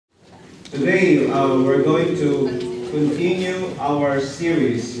Today, we're going to continue our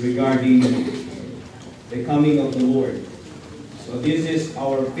series regarding the coming of the Lord. So this is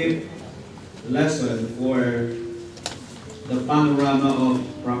our fifth lesson for the panorama of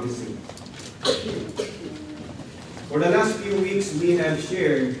prophecy. For the last few weeks, we have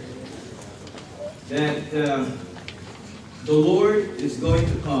shared that the Lord is going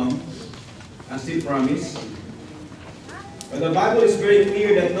to come as He promised. But the Bible is very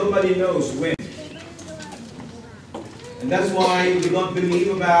clear that nobody knows when. And that's why we don't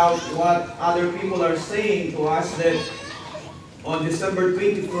believe about what other people are saying to us that on December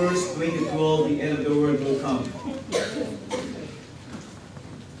 21st, 2012, the end of the world will come.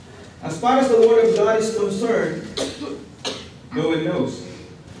 As far as the Word of God is concerned, no one knows.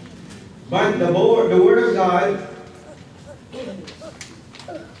 But the Word of God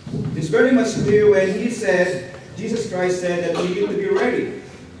is very much clear when He said, Jesus Christ said that we need to be ready.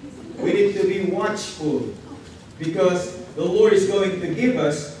 We need to be watchful because the Lord is going to give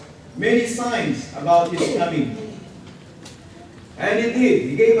us many signs about His coming. And indeed,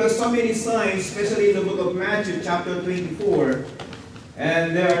 He gave us so many signs, especially in the book of Matthew chapter 24.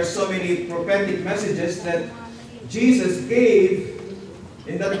 And there are so many prophetic messages that Jesus gave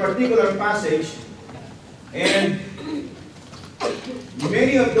in that particular passage. And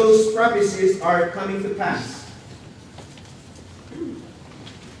many of those prophecies are coming to pass.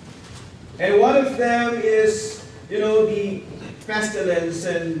 And one of them is, the pestilence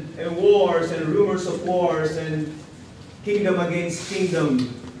and wars and rumors of wars and kingdom against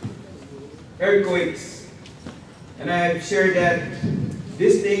kingdom, earthquakes. And I have shared that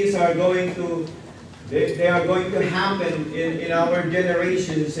these things are going to, they are going to happen in our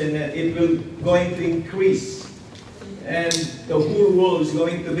generations, and that it will going to increase. And the whole world is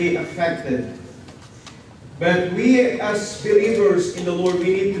going to be affected. But we as believers in the Lord, we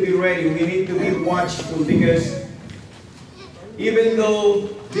need to be ready. We need to be watchful because even though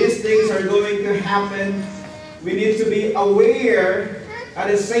these things are going to happen, we need to be aware at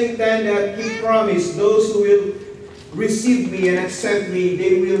the same time that He promised those who will receive me and accept me,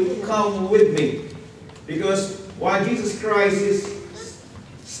 they will come with me. Because while Jesus Christ is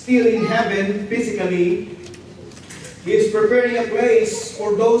still in heaven physically, He is preparing a place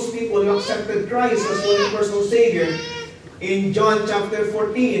for those people who accepted Christ as Lord and personal Savior in John chapter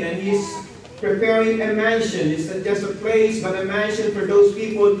 14. And He's preparing a mansion. It's not just a place, but a mansion for those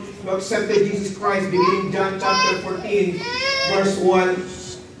people who accepted Jesus Christ, beginning John chapter 14, verse 1,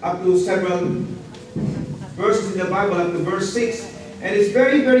 up to several verses in the Bible, up to verse 6. And it's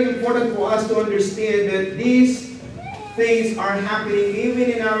very, very important for us to understand that these things are happening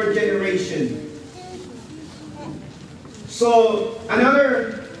even in our generation. So,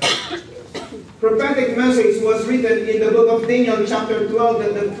 another prophetic message was written in the book of Daniel chapter 12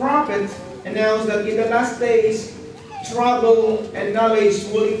 that the prophet announced that in the last days, trouble and knowledge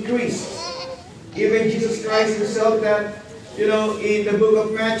will increase. Even Jesus Christ Himself that, in the book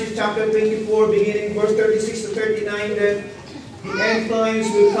of Matthew chapter 24, beginning verse 36 to 39, that the end times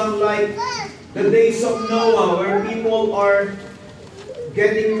will come like the days of Noah, where people are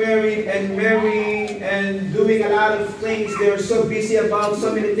getting married and doing a lot of things. They're so busy about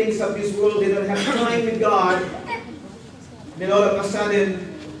so many things of this world, they don't have time with God. Then all of a sudden,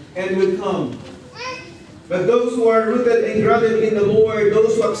 end will come. But those who are rooted and grounded in the Lord,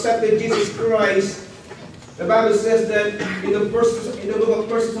 those who accepted Jesus Christ, the Bible says that in the book of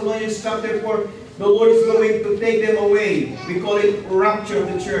 1 Thessalonians chapter 4, the Lord is going to take them away. We call it rapture of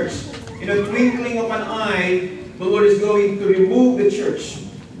the church. In a twinkling of an eye, the Lord is going to remove the church.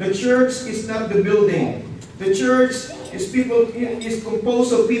 The church is not the building. The church is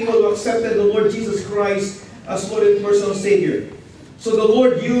composed of people who accepted the Lord Jesus Christ as Lord and personal Savior. So the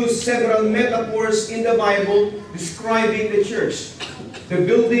Lord used several metaphors in the Bible describing the church. The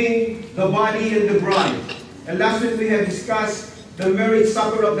building, the body, and the bride. And last week we have discussed the marriage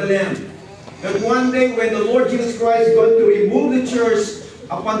supper of the Lamb. That one day when the Lord Jesus Christ is going to remove the church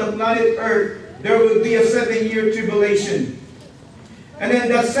upon the planet Earth, there will be a 7-year tribulation. And then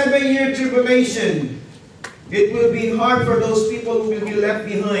that 7-year tribulation, it will be hard for those people who will be left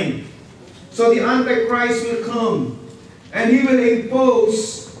behind. So the Antichrist will come, and he will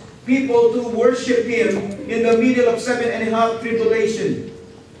impose people to worship him in the middle of 7.5 tribulation.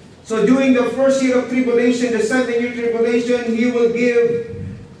 So during the first year of tribulation, the 7-year tribulation, he will give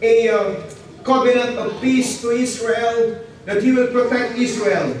a covenant of peace to Israel, that he will protect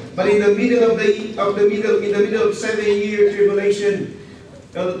Israel. But in the middle of the 7-year tribulation,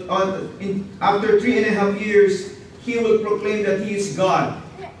 after 3.5 years, he will proclaim that he is God.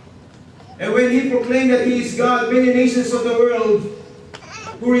 And when he proclaimed that he is God, many nations of the world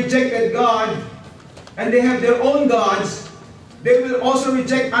who rejected God and they have their own gods, they will also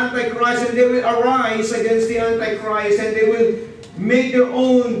reject Antichrist and they will arise against the Antichrist and they will make their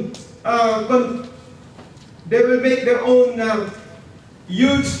own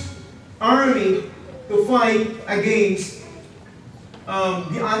huge army to fight against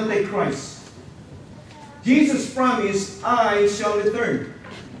the Antichrist. Jesus promised, I shall return.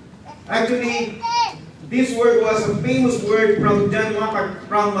 Actually, this word was a famous word from General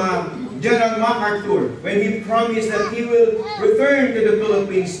MacArthur when he promised that he will return to the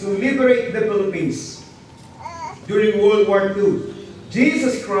Philippines to liberate the Philippines during World War II.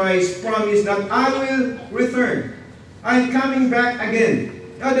 Jesus Christ promised that I will return. I'm coming back again.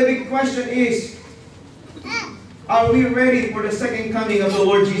 Now the big question is, are we ready for the second coming of the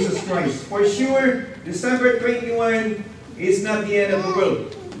Lord Jesus Christ? For sure, December 21 is not the end of the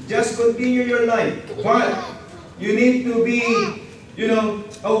world. Just continue your life. But you need to be,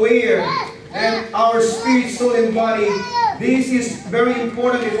 aware that our spirit, soul, and body, this is very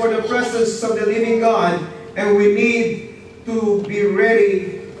important before the presence of the living God. And we need to be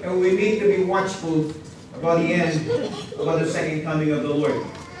ready and we need to be watchful about the end, about the second coming of the Lord.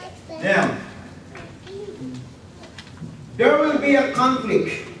 Now, there will be a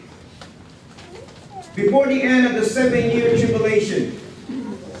conflict before the end of the 7-year tribulation.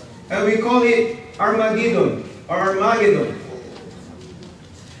 And we call it Armageddon or Armageddon.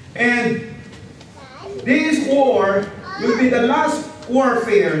 And this war will be the last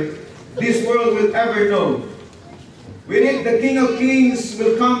warfare this world will ever know. With it, the King of Kings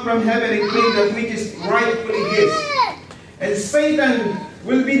will come from heaven and claim that which is rightfully his. And Satan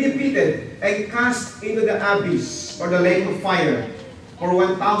will be defeated and cast into the abyss or the lake of fire for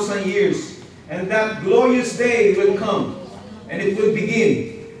 1,000 years. And that glorious day will come and it will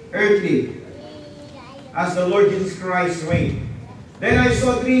begin earthly as the Lord Jesus Christ reigned. Then I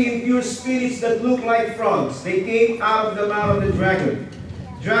saw 3 impure spirits that looked like frogs. They came out of the mouth of the dragon.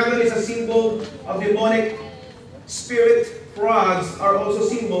 Dragon is a symbol of demonic spirit. Frogs are also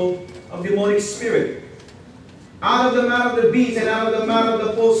symbol of demonic spirit. Out of the mouth of the beast and out of the mouth of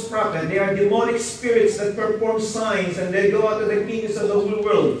the false prophet, they are demonic spirits that perform signs, and they go out to the kings of the whole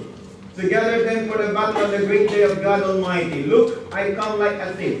world to gather them for the battle on the great day of God Almighty. Look, I come like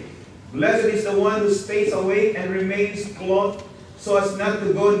a thief. Blessed is the one who stays awake and remains clothed, so as not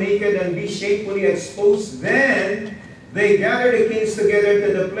to go naked and be shamefully exposed. Then they gather the kings together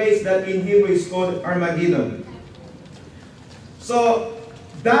to the place that in Hebrew is called Armageddon. So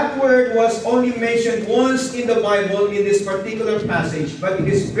that word was only mentioned once in the Bible in this particular passage, but it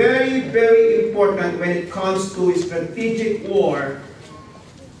is very, very important when it comes to strategic war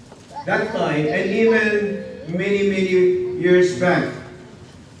that time and even many, many years back.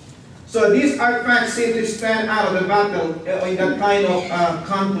 So these artifacts seem to stand out of the battle in that kind of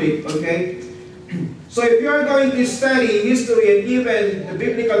conflict, okay? So if you are going to study history and even the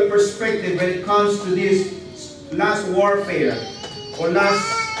biblical perspective when it comes to this last warfare or last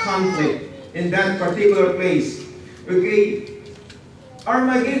conflict in that particular place, okay?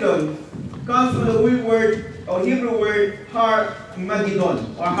 Armageddon comes from the word or Hebrew word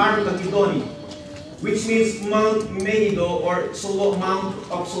Har-Magedon or Har-Magedoni, which means Mount Megiddo or Mount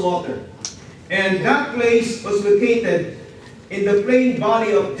of Slaughter. And that place was located in the plain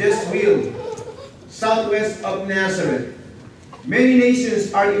valley of Jezreel, southwest of Nazareth. Many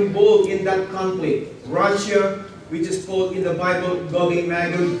nations are involved in that conflict. Russia, which is called in the Bible Gog and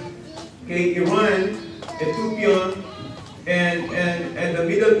Magog, okay, Iran, Ethiopia, and the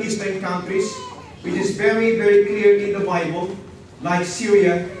Middle Eastern countries, which is very, very clear in the Bible, like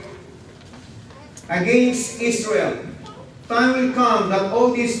Syria, against Israel. Time will come that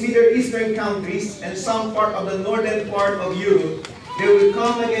all these Middle Eastern countries and some part of the northern part of Europe, they will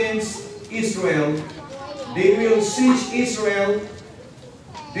come against Israel. They will siege Israel.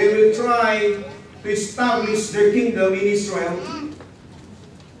 They will try to establish their kingdom in Israel.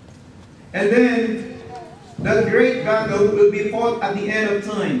 And then, that great battle will be fought at the end of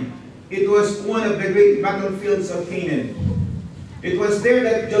time. It was one of the great battlefields of Canaan. It was there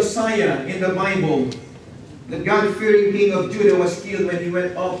that Josiah in the Bible, the God-fearing king of Judah, was killed when he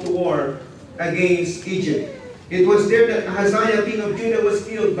went off to war against Egypt. It was there that Ahaziah, king of Judah, was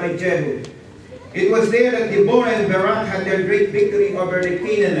killed by Jehu. It was there that Deborah and Barak had their great victory over the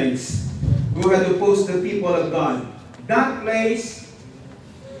Canaanites who had opposed the people of God. That place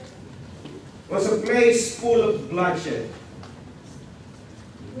was a place full of bloodshed.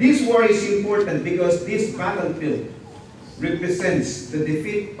 This war is important because this battlefield represents the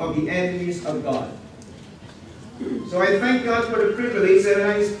defeat of the enemies of God. So I thank God for the privilege that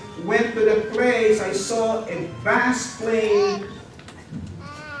I went to the place, I saw a vast plain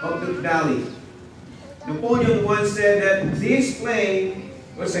of the valley. Napoleon once said that this plain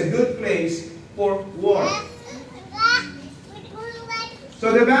was a good place for war.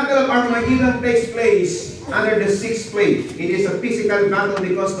 So the Battle of Armageddon takes place under the sixth plague. It is a physical battle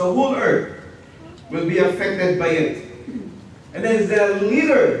because the whole earth will be affected by it. And then the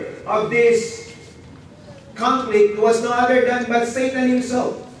leader of this conflict was no other than but Satan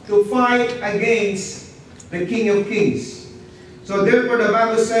himself to fight against the King of Kings. So therefore the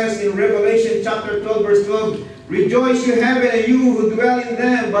Bible says in Revelation chapter 12 verse 12, "Rejoice you heaven and you who dwell in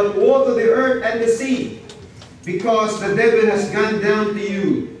them, but woe to the earth and the sea, because the devil has gone down to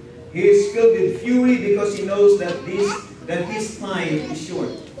you. He is filled with fury because he knows that his time is short."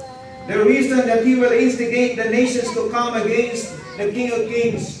 The reason that he will instigate the nations to come against the King of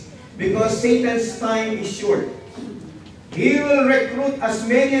Kings, because Satan's time is short. He will recruit as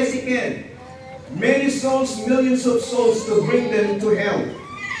many as he can, many souls, millions of souls, to bring them to hell.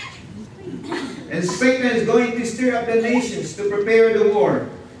 And Satan is going to stir up the nations to prepare the war.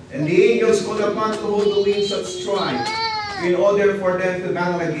 And the angels called upon to hold the wings of strife in order for them to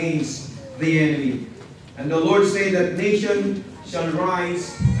battle against the enemy. And the Lord said that nation shall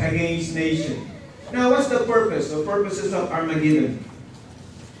rise against nation. Now, what's the purpose? The purposes of Armageddon.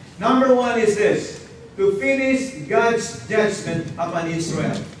 Number one is this: to finish God's judgment upon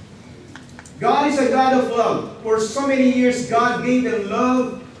Israel. God is a God of love. For so many years, God gave them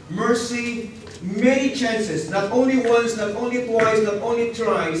love, mercy, many chances. Not only once, not only twice, not only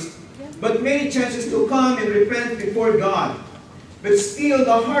thrice, but many chances to come and repent before God. But still,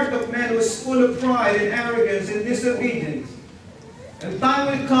 the heart of man was full of pride and arrogance and disobedience. And time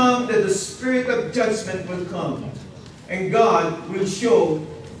will come that the spirit of judgment will come. And God will show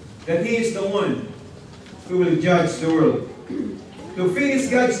that He is the one who will judge the world. To finish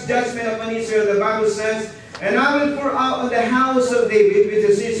God's judgment upon Israel, the Bible says, "And I will pour out on the house of David," which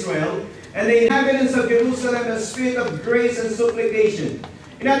is Israel, "and the inhabitants of Jerusalem a spirit of grace and supplication."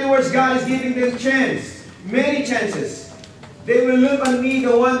 In other words, God is giving them chance, many chances. They will look on me,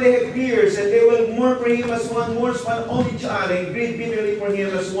 the one they have pierced, and they will mourn for him as one mourns one only child, and grieve bitterly for him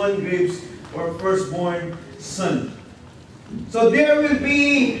as one grieves for a firstborn son. So there will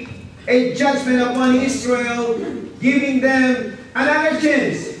be a judgment upon Israel, giving them another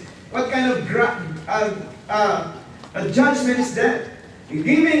chance. What kind of a judgment is that?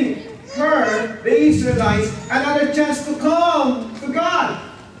 Giving her, the Israelites, another chance to come to God.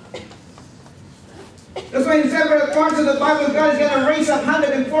 That's why in several parts of the Bible, God is going to raise up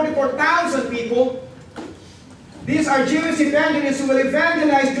 144,000 people. These are Jewish evangelists who will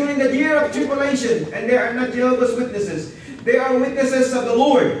evangelize during the year of tribulation. And they are not Jehovah's Witnesses. They are witnesses of the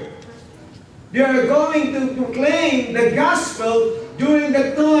Lord. They are going to proclaim the gospel during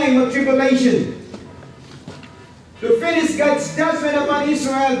the time of tribulation. To finish God's judgment upon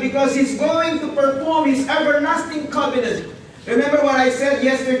Israel, because He's going to perform His everlasting covenant. Remember what I said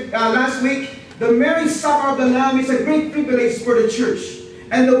last week? The marriage supper of the Lamb is a great privilege for the church.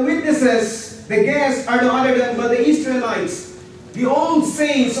 And the witnesses, the guests, are no other than but the Israelites, the old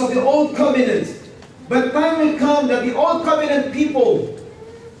saints of the old covenant. But time will come that the old covenant people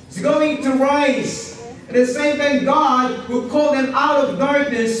is going to rise. At the same time, God who called them out of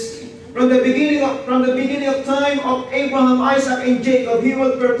darkness from the beginning of time of Abraham, Isaac, and Jacob, He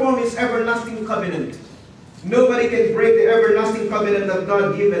will perform His everlasting covenant. Nobody can break the everlasting covenant that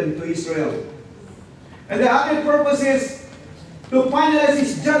God given to Israel. And the other purpose is to finalize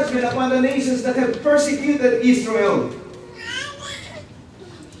His judgment upon the nations that have persecuted Israel.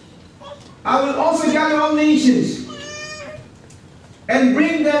 I will also gather all nations and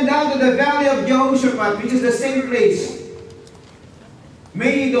bring them down to the valley of Jehoshaphat, which is the same place,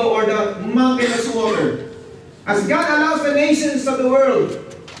 Megiddo, or the mountain of slaughter. As God allows the nations of the world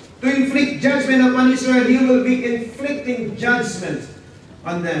to inflict judgment upon Israel, He will be inflicting judgment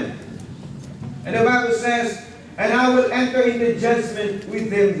on them. And the Bible says, "And I will enter into judgment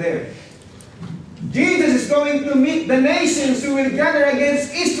with them there." Jesus is going to meet the nations who will gather against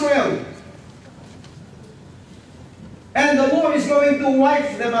Israel. And the Lord is going to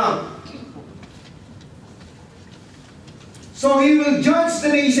wipe them out. So He will judge the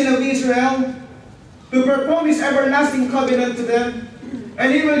nation of Israel to perform His everlasting covenant to them.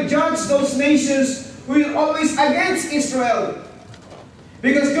 And He will judge those nations who are always against Israel.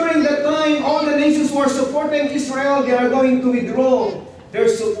 Because during that time, all the nations who are supporting Israel, they are going to withdraw their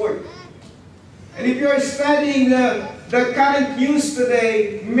support. And if you are studying the current news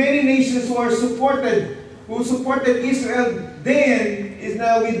today, many nations who supported Israel then is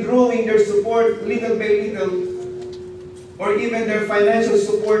now withdrawing their support little by little, or even their financial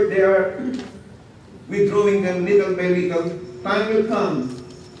support, they are withdrawing them little by little. Time will come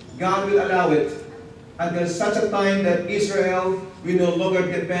God will allow it until such a time that Israel will no longer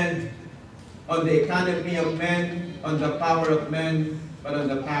depend on the economy of men, on the power of men, but on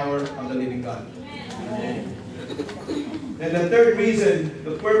the power of the living God. Amen. And the third reason,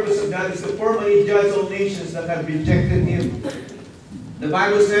 the purpose of that is to formally judge all nations that have rejected Him. The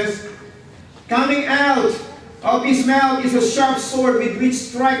Bible says, coming out of His mouth is a sharp sword with which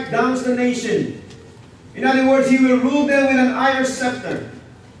strike down the nation. In other words, He will rule them with an iron scepter.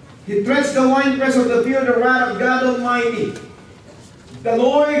 He treads the winepress of the pure wrath of God Almighty. The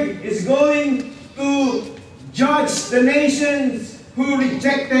Lord is going to judge the nations who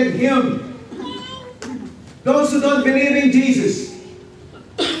rejected Him. Those who don't believe in Jesus.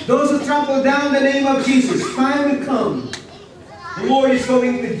 Those who trample down the name of Jesus. Time will come. The Lord is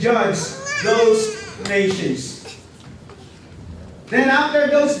going to judge those nations. Then after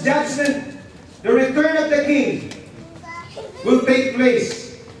those judgments, the return of the King will take place.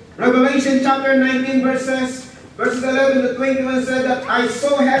 Revelation chapter 19 verses 11 to 21 said that I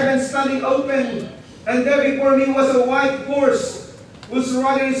saw heaven standing open, and there before me was a white horse, whose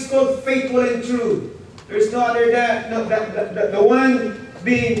rider is called Faithful and True. There's no other than the one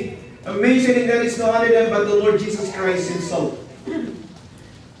being mentioned in that is no other than but the Lord Jesus Christ Himself.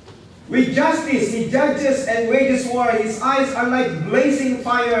 With justice He judges and wages war. His eyes are like blazing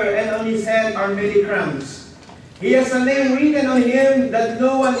fire, and on His head are many crowns. He has a name written on Him that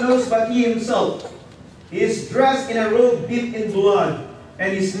no one knows but He Himself. He is dressed in a robe dipped in blood,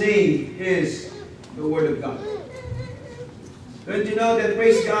 and His name is the Word of God. Don't you know that?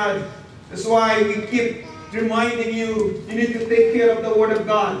 Praise God. That's why we keep reminding you, you need to take care of the Word of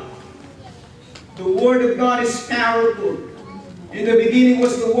God. The Word of God is powerful. In the beginning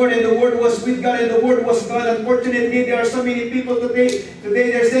was the Word, and the Word was with God, and the Word was God. Unfortunately, there are so many people today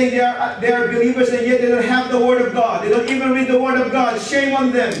they're saying they are believers, and yet they don't have the Word of God. They don't even read the Word of God. Shame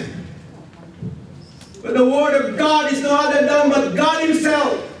on them. But the Word of God is no other than but God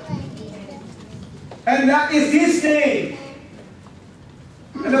Himself. And that is His name.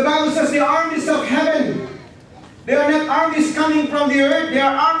 And the Bible says the armies of heaven, they are not armies coming from the earth, they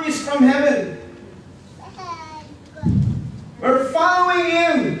are armies from heaven. We're following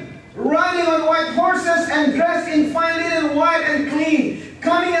Him, riding on white horses and dressed in fine linen, white and clean.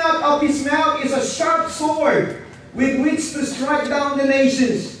 Coming out of His mouth is a sharp sword with which to strike down the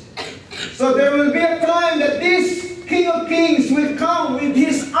nations. So there will be a time that this King of Kings will come with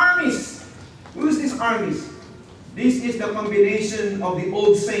His armies. Who's these armies? This is the combination of the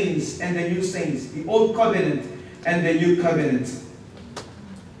old saints and the new saints, the old covenant and the new covenant.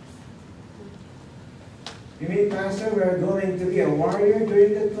 You mean, Pastor, we're going to be a warrior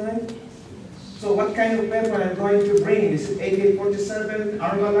during that time? So what kind of weapon I'm going to bring? Is it AK-47,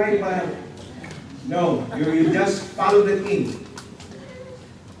 Armalite? No, you just follow the King.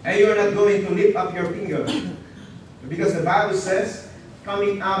 And you're not going to lift up your finger. Because the Bible says,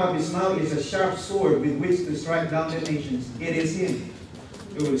 coming out of His mouth is a sharp sword with which to strike down the nations. It is Him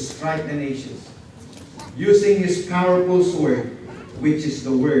who will strike the nations, using His powerful sword, which is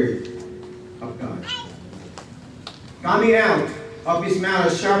the Word of God. Coming out of His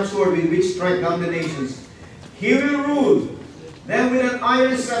mouth a sharp sword with which to strike down the nations. He will rule them with an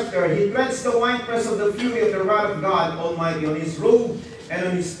iron scepter. He treads the winepress of the fury of the wrath of God Almighty. On His robe and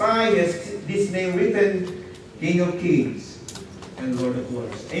on His thigh has this name written, King of Kings and Lord of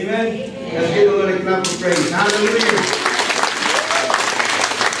Lords. Amen? Amen. Let's give the Lord a clap of praise. Hallelujah.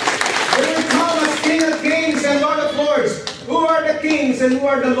 He will come as King of Kings and Lord of Lords. Who are the kings and who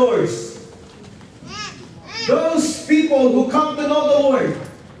are the lords? Those people who come to know the Lord.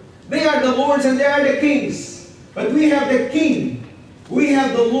 They are the lords and they are the kings. But we have the King. We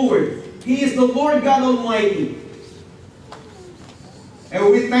have the Lord. He is the Lord God Almighty. And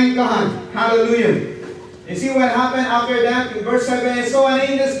we thank God. Hallelujah. You see what happened after that? In verse 7, I saw an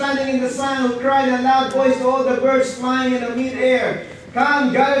angel standing in the sun who cried in a loud voice to all the birds flying in the mid-air,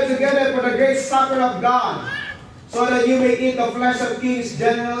 come, gather together for the great supper of God, so that you may eat the flesh of kings,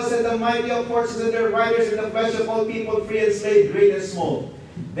 generals, and the mighty of horses and their riders, and the flesh of all people, free and slave, great and small.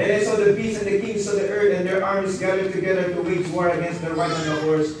 Then I saw the beasts and the kings of the earth and their armies gathered together to wage war against the rider on the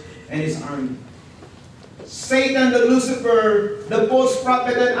horse and his army. Satan, the Lucifer, the false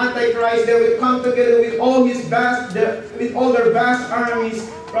prophet and Antichrist, they will come together with all their vast armies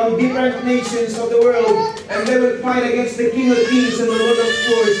from different nations of the world, and they will fight against the King of Kings and the Lord of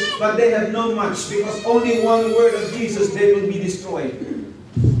Lords, but they have no match, because only one word of Jesus, they will be destroyed.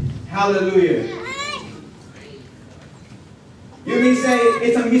 Hallelujah. You may say,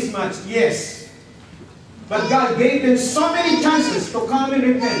 it's a mismatch. Yes. But God gave them so many chances to come and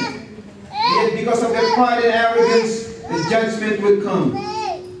repent. Yet because of their pride and arrogance, the judgment will come.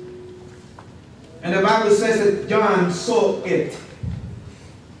 And the Bible says that John saw it.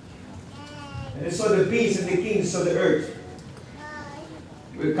 And he saw the beasts and the kings of the earth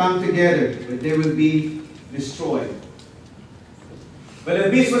will come together, but they will be destroyed. But the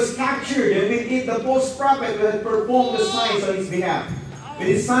beast was captured, and with it the false prophet who had performed the signs on his behalf. With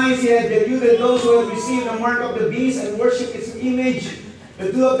his signs he had deluded those who had received the mark of the beast and worshipped its image.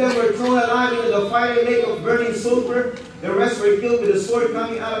 The two of them were thrown alive into the fiery lake of burning sulfur. The rest were killed with the sword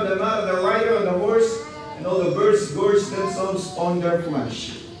coming out of the mouth of the rider on the horse, and all the birds gorged themselves on their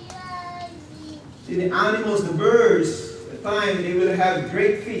flesh. See, the animals, the birds, the time they will have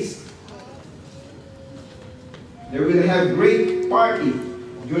great feast. They will have great party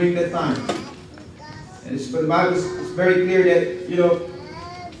during that time. And the Bible is very clear that,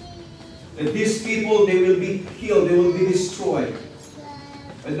 that these people, they will be killed, they will be destroyed.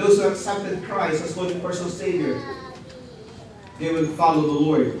 But those who accepted Christ as Lord and personal Savior, they will follow the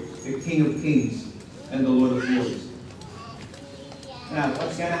Lord, the King of Kings and the Lord of Lords. Now,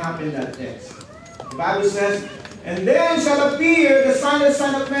 what's going to happen in that text? The Bible says, "And then shall appear the Son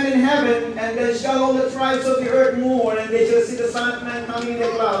of Man in heaven, and then shall all the tribes of the earth mourn, and they shall see the Son of Man coming in the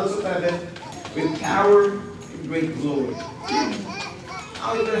clouds of heaven with power and great glory."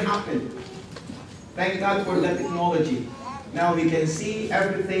 How is it going to happen? Thank God for that technology. Now we can see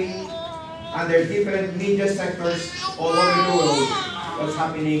everything under different media sectors all over the world, what's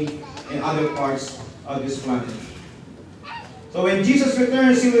happening in other parts of this planet. So when Jesus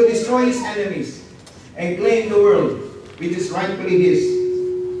returns, he will destroy his enemies and claim the world, which is rightfully his.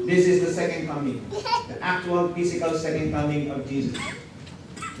 This is the second coming, the actual physical second coming of Jesus.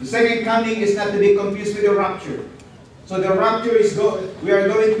 The second coming is not to be confused with the rapture. So the rapture is we are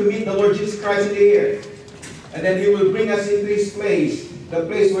going to meet the Lord Jesus Christ in the air. And then he will bring us into his place, the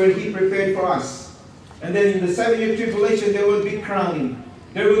place where he prepared for us. And then in the 7-year tribulation, there will be crowning.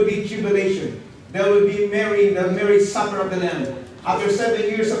 There will be tribulation. There will be marrying, the marriage supper of the Lamb. After 7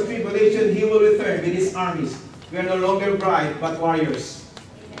 years of tribulation, he will return with his armies. We are no longer bride, but warriors.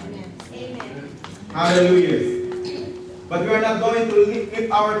 Amen. Amen. Hallelujah. But we are not going to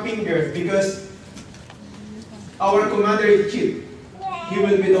lift our finger because our commander-in-chief, he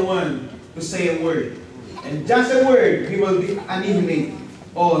will be the one to say a word. And just a word, he will annihilate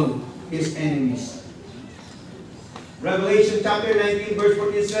all his enemies. Revelation chapter 19 verse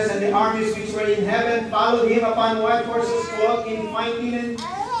 14 says, "And the armies which were in heaven followed him upon white horses, clothed in fine linen,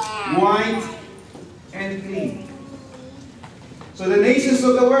 white and clean." So the nations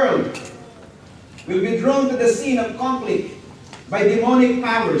of the world will be drawn to the scene of conflict by demonic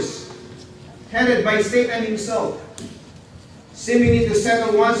powers, headed by Satan himself, seemingly to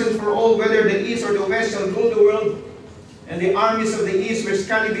settle once and for all whether the east or the west shall rule the world. And the armies of the east will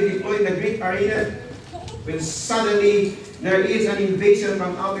scarcely be deployed in the Greek arena, when suddenly there is an invasion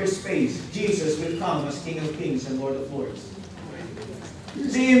from outer space. Jesus will come as King of Kings and Lord of Lords.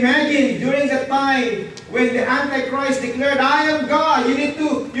 See, imagine during the time when the Antichrist declared, "I am God, you need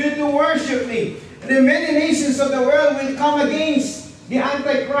to worship me." And then many nations of the world will come against the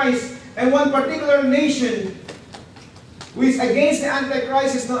Antichrist, and one particular nation who is against the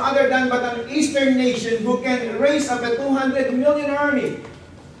Antichrist is no other than but an Eastern nation who can raise up a 200 million army.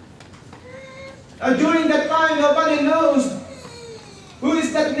 During that time, nobody knows who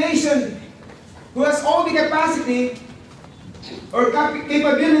is that nation who has all the capacity or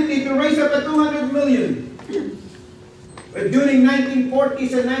capability to raise up a 200 million. But during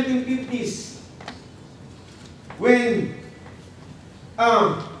 1940s and 1950s, when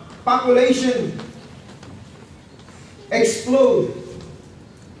population explode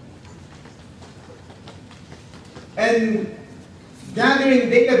and gathering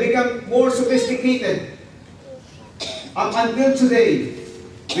data become more sophisticated, up until today,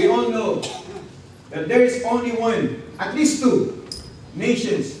 we all know that there is only one, at least two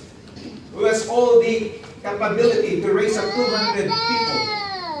nations who has all the capability to raise up 200 people.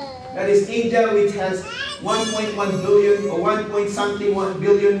 That is India, which has 1.1 billion or 1 point something 1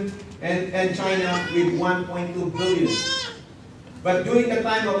 billion, and China with 1.2 billion. But during the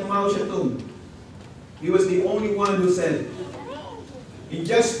time of Mao Zedong, he was the only one who said, in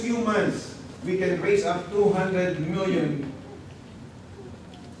just few months, we can raise up 200 million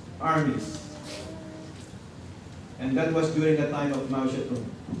armies. And that was during the time of Mao Zedong.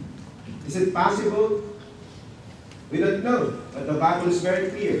 Is it possible? We don't know, but the Bible is very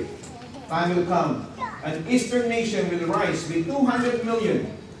clear. Time will come. An Eastern nation will rise with 200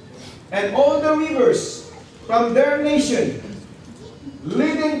 million. And all the rivers from their nation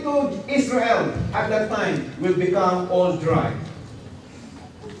leading to Israel at that time will become all dry.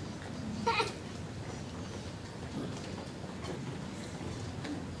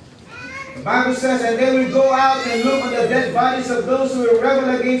 The Bible says, and they will go out and look on the dead bodies of those who will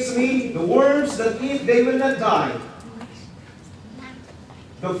rebel against me, the worms that eat, they will not die.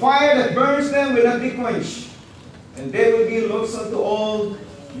 The fire that burns them will not be quenched, and they will be loathsome to all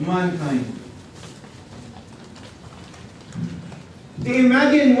mankind. Do you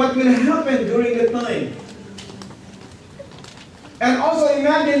imagine what will happen during the time? And also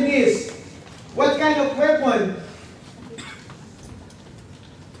imagine this, what kind of weapon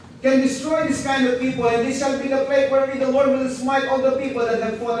can destroy this kind of people? And this shall be the plague wherewith the Lord will smite all the people that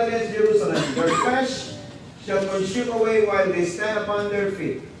have fought against Jerusalem. Their flesh shall consume away while they stand upon their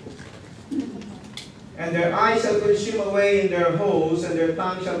feet. And their eyes shall consume away in their holes, and their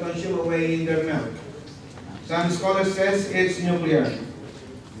tongue shall consume away in their mouth. Some scholars says it's nuclear.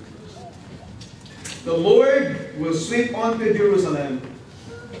 The Lord will sweep onto Jerusalem,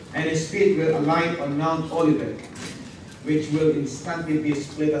 and His feet will alight on Mount Olivet, which will instantly be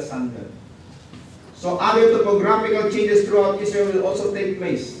split asunder. So other topographical changes throughout Israel will also take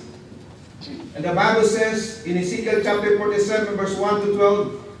place. And the Bible says in Ezekiel chapter 47, verse 1 to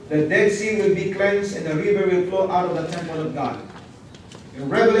 12, the Dead Sea will be cleansed, and a river will flow out of the temple of God. In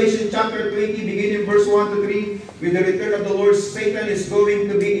Revelation chapter 20, beginning verse 1 to 3, with the return of the Lord, Satan is going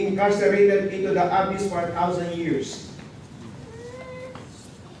to be incarcerated into the abyss for 1,000 years.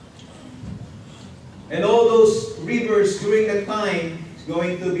 And all those rivers during that time is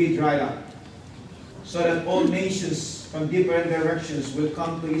going to be dried up, so that all nations from different directions will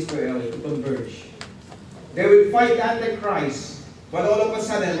come to Israel to converge. They will fight the Antichrist, but all of a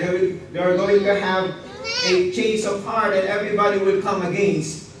sudden they are going to have a change of heart, and everybody will come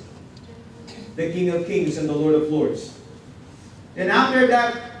against the King of Kings and the Lord of Lords. And after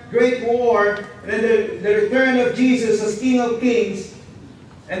that great war, and then the return of Jesus as King of Kings,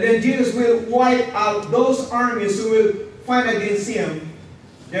 and then Jesus will wipe out those armies who will fight against Him,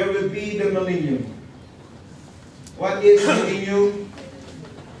 there will be the millennium. What is millennium?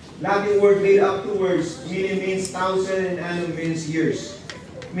 Latin word made up two words. Millennium means 1,000 and annum means years.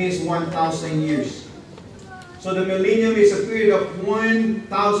 It means 1,000 years. So the millennium is a period of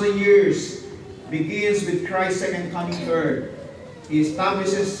 1,000 years. Begins with Christ's second coming third. He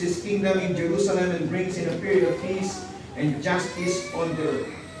establishes His kingdom in Jerusalem and brings in a period of peace and justice on the earth.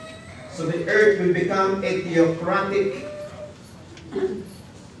 So the earth will become a theocratic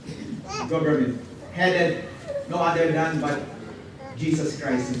government, headed no other than but Jesus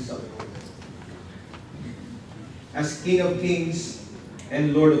Christ Himself, as King of Kings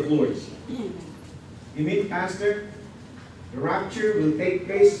and Lord of Lords. You mean, Pastor, the rapture will take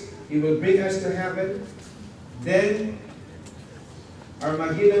place, He will bring us to heaven, then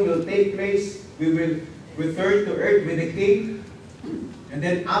Armageddon will take place, we will return to earth with the King, and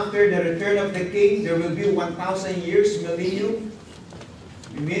then after the return of the King, there will be 1,000 years, millennium.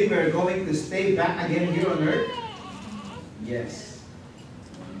 You mean we are going to stay back again here on earth? Yes.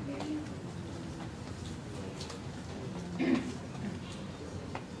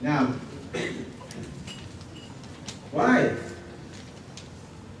 Now, why?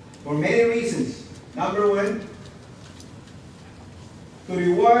 For many reasons. Number one, to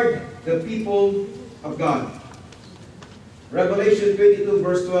reward the people of God. Revelation 22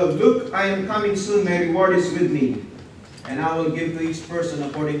 verse 12, look, I am coming soon, my reward is with me, and I will give to each person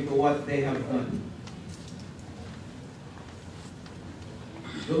according to what they have done.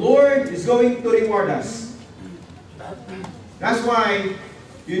 The Lord is going to reward us. That's why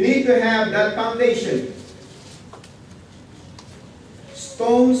you need to have that foundation.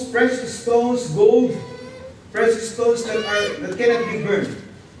 Stones, precious stones, gold, precious stones that cannot be burned.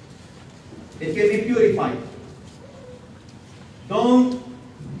 It can be purified. Don't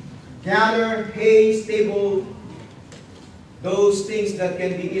gather hay, stable, those things that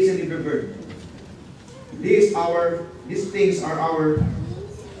can be easily burned. These things are our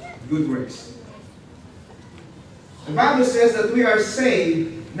good works. The Bible says that we are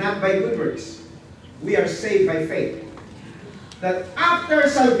saved not by good works. We are saved by faith. That after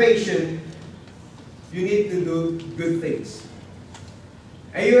salvation, you need to do good things.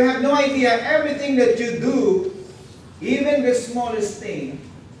 And you have no idea, everything that you do, even the smallest thing,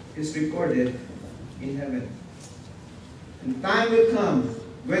 is recorded in heaven. And time will come,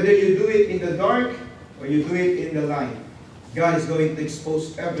 whether you do it in the dark or you do it in the light, God is going to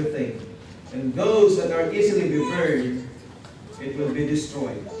expose everything. And those that are easily burned, it will be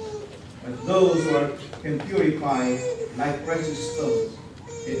destroyed. But those who can purify like precious stones,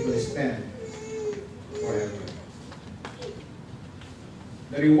 it will stand forever.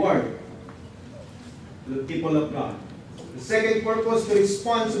 The reward to the people of God. The second purpose, to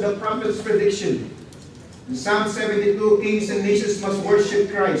respond to the prophet's prediction. In Psalm 72, kings and nations must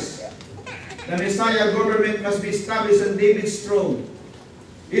worship Christ. The Messiah government must be established on David's throne.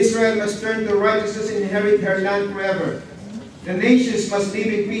 Israel must turn to righteousness and inherit her land forever. The nations must live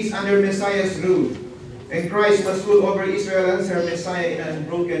in peace under Messiah's rule. And Christ must rule over Israel as her Messiah in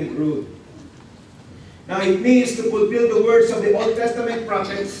unbroken rule. Now it means to fulfill the words of the Old Testament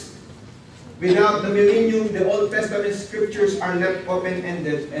prophets. Without the millennium, the Old Testament scriptures are left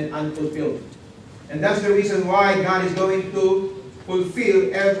open-ended and unfulfilled. And that's the reason why God is going to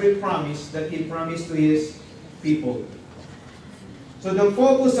fulfill every promise that He promised to His people. So the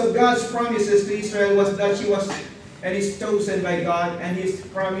focus of God's promises to Israel was that she was and is chosen by God, and His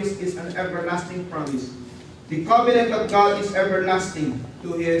promise is an everlasting promise. The covenant of God is everlasting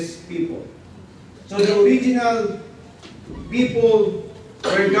to His people. So the original people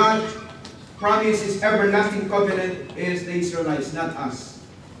where God promised His everlasting covenant is the Israelites, not us.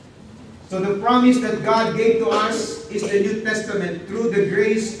 So the promise that God gave to us is the New Testament through the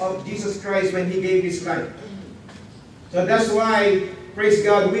grace of Jesus Christ when He gave His life. So that's why, praise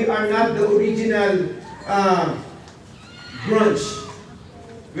God, we are not the original branch.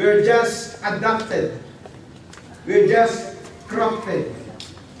 We are just adopted. We are just grafted.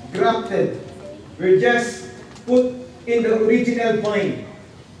 We're just put in the original vine.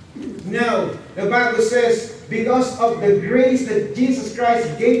 Now, the Bible says, because of the grace that Jesus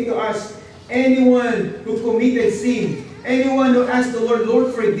Christ gave to us, anyone who committed sin, anyone who asked the Lord,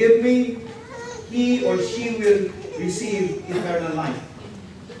 Lord, forgive me, he or she will receive eternal life.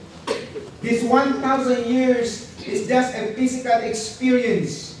 This 1,000 years is just a physical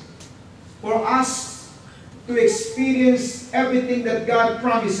experience for us to experience everything that God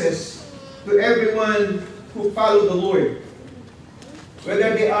promises to everyone who follow the Lord,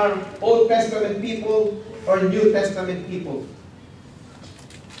 whether they are Old Testament people or New Testament people.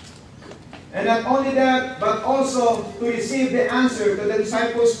 And not only that, but also to receive the answer to the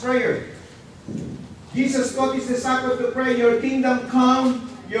disciples' prayer. Jesus taught His disciples to pray, your kingdom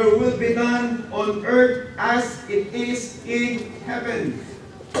come, your will be done on earth as it is in heaven.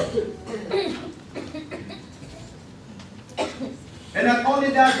 And not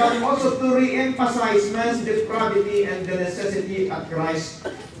only that, but also to re-emphasize man's depravity and the necessity of Christ's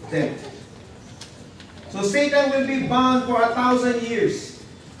death. So Satan will be bound for 1,000 years.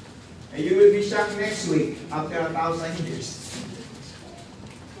 And you will be shocked next week after 1,000 years.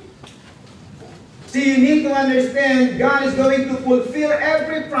 See, you need to understand God is going to fulfill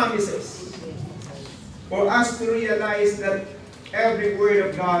every promises for us to realize that every word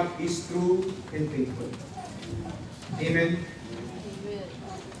of God is true and faithful. Amen.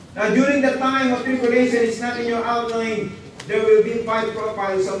 Now, during the time of tribulation, it's not in your outline, there will be 5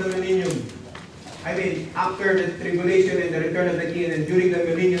 profiles of the millennium. I mean, after the tribulation and the return of the King, and during the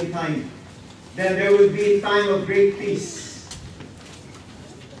millennium time, then there will be a time of great peace.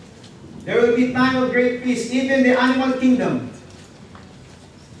 There will be time of great peace, even the animal kingdom.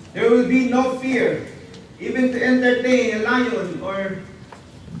 There will be no fear, even to entertain a lion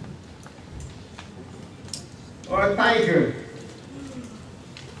or a tiger.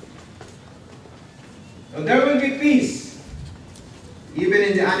 So there will be peace, even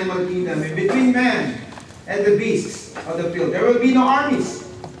in the animal kingdom, and between man and the beasts of the field. There will be no armies,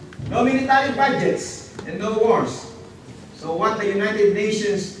 no military budgets, and no wars. So what the United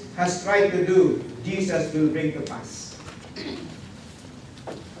Nations has tried to do, Jesus will bring to pass.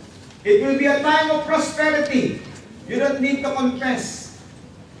 It will be a time of prosperity. You don't need to confess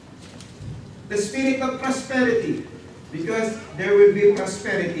the spirit of prosperity, because there will be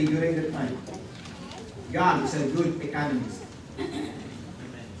prosperity during the time. God is a good economist.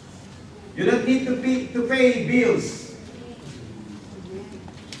 You don't need to pay bills.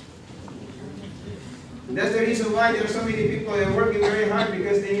 That's the reason why there are so many people that are working very hard,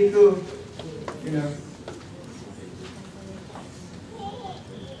 because they need to,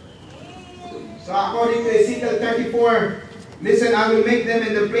 So according to Ezekiel 34, listen, I will make them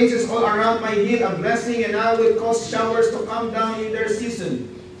and the places all around my hill a blessing, and I will cause showers to come down in their season.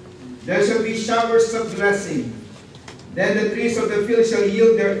 There shall be showers of blessing. Then the trees of the field shall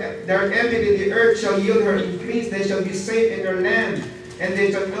yield their evid, and the earth shall yield her increase. They shall be safe in their land, and they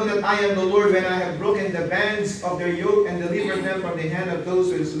shall know that I am the Lord when I have broken the bands of their yoke and delivered them from the hand of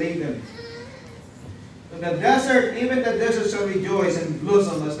those who enslave them. So the desert, even the desert shall rejoice and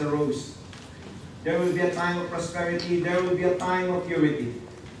blossom as the rose. There will be a time of prosperity. There will be a time of purity.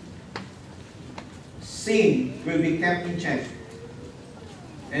 Sin will be kept in check,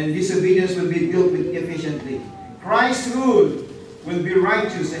 and disobedience will be dealt with efficiently. Christ's rule will be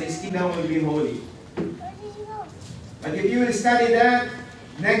righteous, and His kingdom will be holy. But if you will study that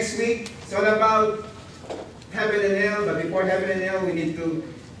next week, it's all about heaven and hell. But before heaven and hell, we need to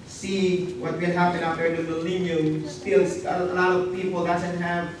see what will happen after the millennium, still a lot of people doesn't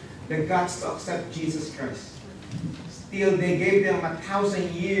have the guts to accept Jesus Christ. Still, they gave them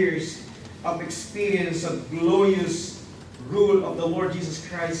 1,000 years of experience of glorious rule of the Lord Jesus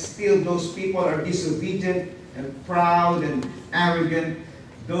Christ. Still, those people are disobedient and proud and arrogant,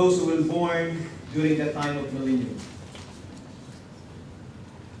 those who were born during the time of millennium.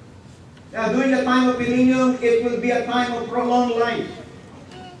 Now, during the time of millennium, it will be a time of prolonged life.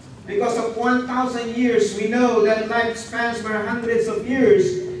 Because of 1,000 years, we know that lifespans were hundreds of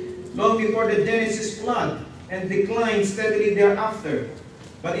years, long before the Genesis flood, and declined steadily thereafter.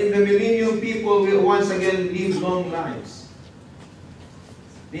 But in the millennium, people will once again live long lives.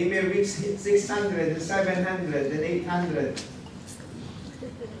 They may reach 600 and 700 and 800.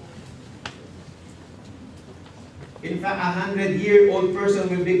 In fact, a 100-year-old person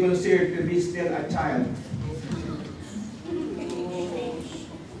will be considered to be still a child.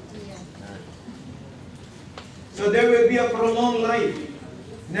 So there will be a prolonged life.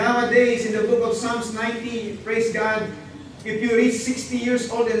 Nowadays, in the book of Psalms 90, praise God, if you reach 60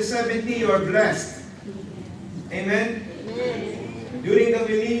 years old and 70, you are blessed. Amen? Amen. During the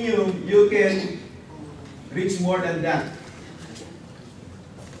millennium, you can reach more than that.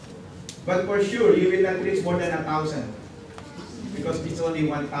 But for sure, you will not reach more than 1,000. Because it's only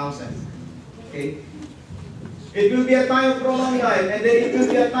 1,000. Okay? It will be a time of prolonged life, and then it will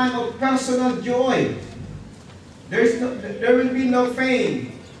be a time of personal joy. There will be no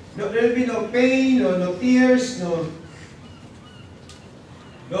pain. There will be no pain, no tears, no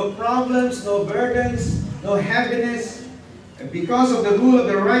problems, no burdens, no heaviness. And because of the rule of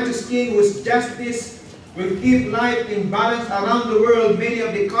the righteous King, whose justice will keep life in balance around the world, many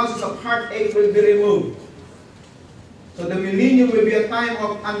of the causes of heartache will be removed. So the millennium will be a time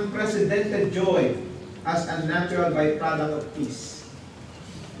of unprecedented joy as a natural byproduct of peace.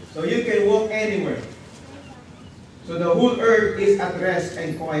 So you can walk anywhere. So the whole earth is at rest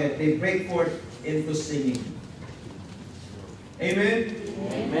and quiet. They break forth into singing. Amen?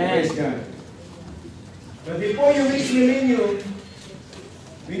 Amen. Praise God. But before you reach millennium,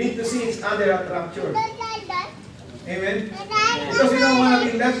 we need to see each other at rapture. Amen? Because we don't want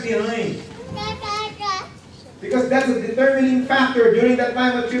to be left behind. Because that's a determining factor during that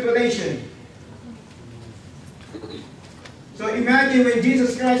time of tribulation. So imagine when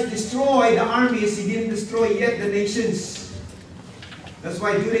Jesus Christ destroyed the armies, He didn't destroy yet the nations. That's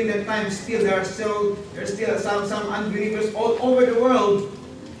why during that time still there are still some unbelievers all over the world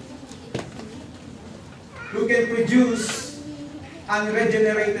who can produce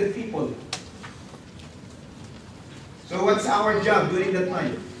unregenerated people. So what's our job during that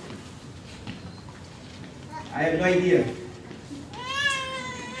time? I have no idea.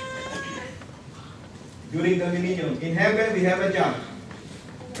 During the millennium, in heaven we have a job.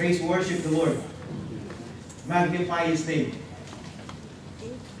 Praise, worship the Lord. Magnify His name.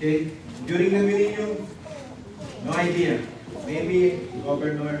 Okay? During the millennium, no idea. Maybe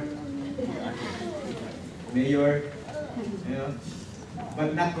governor, mayor, you know,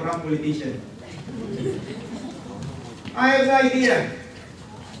 but not corrupt politician. I have no idea.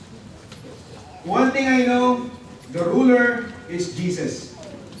 One thing I know, the ruler is Jesus.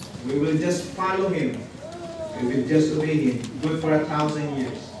 We will just follow Him. We will just obey Him. Good for 1,000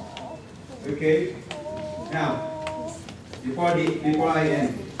 years. Okay? Now, before I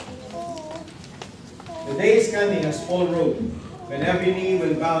end, the day is coming, as Paul wrote, when every knee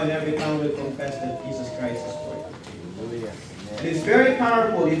will bow and every tongue will confess that Jesus Christ is Lord. It is very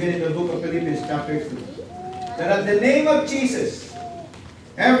powerful, even in the book of Philippians chapter 2, that at the name of Jesus,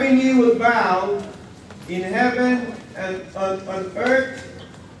 every knee will bow in heaven and on earth,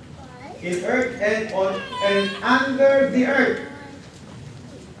 in earth and under the earth.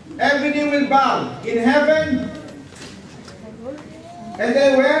 Every knee will bow in heaven, and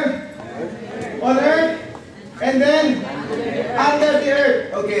then where? On earth, and then under the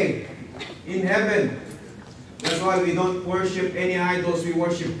earth. Okay, in heaven. That's why we don't worship any idols, we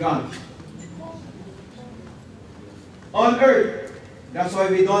worship God. On earth, that's why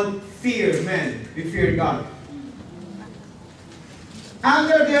we don't fear men, we fear God.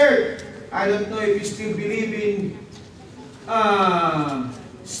 Under the earth, I don't know if you still believe in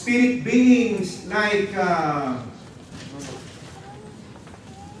spirit beings like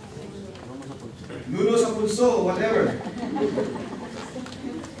Nuno sa Punso, whatever.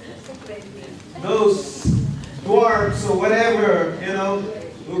 Those dwarfs or whatever, you know,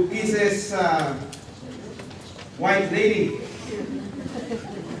 who kisses white lady.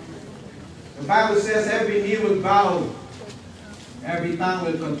 The Bible says every knee will bow, every tongue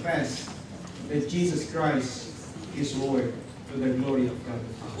will confess that Jesus Christ is Lord, to the glory of God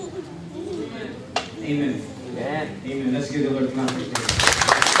the Father. Amen. Amen. Amen. Let's give the Lord a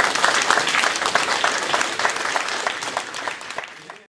clap.